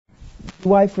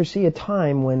Do I foresee a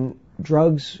time when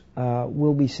drugs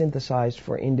will be synthesized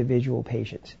for individual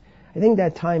patients? I think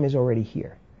that time is already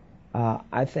here.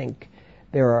 I think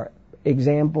there are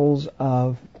examples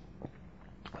of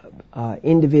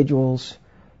individuals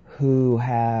who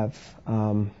have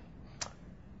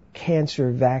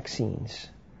cancer vaccines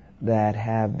that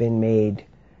have been made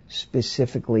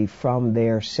specifically from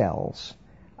their cells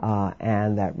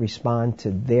and that respond to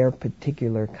their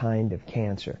particular kind of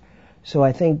cancer. So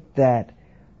I think that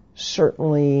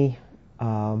certainly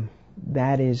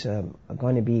that is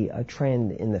going to be a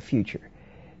trend in the future.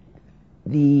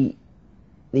 The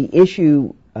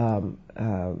issue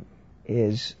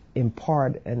is in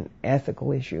part an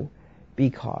ethical issue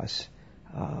because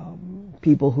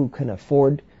people who can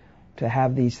afford to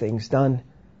have these things done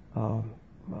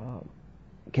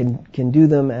can do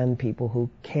them, and people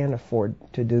who can't afford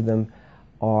to do them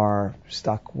are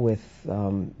stuck with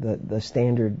the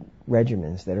standard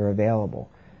regimens that are available.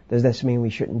 Does this mean we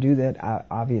shouldn't do that?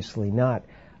 Obviously not.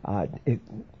 To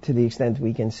the extent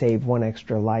we can save one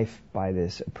extra life by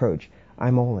this approach,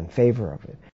 I'm all in favor of it.